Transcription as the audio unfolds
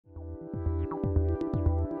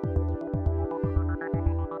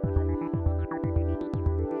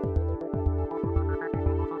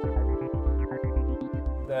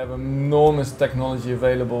have enormous technology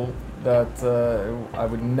available that I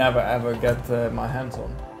would never ever get my hands on.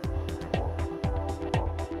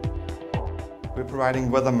 We're providing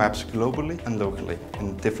weather maps globally and locally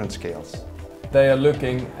in different scales. They are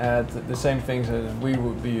looking at the same things as we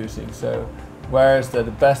would be using. So where is the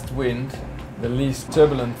best wind, the least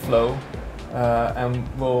turbulent flow, and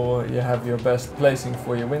will you have your best placing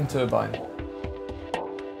for your wind turbine.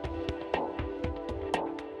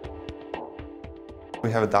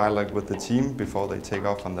 We have a dialogue with the team before they take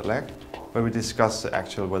off on the leg, where we discuss the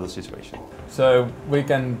actual weather situation. So we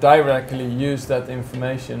can directly use that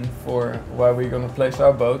information for where we're going to place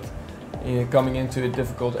our boat coming into a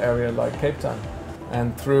difficult area like Cape Town.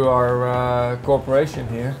 And through our cooperation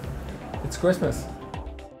here, it's Christmas.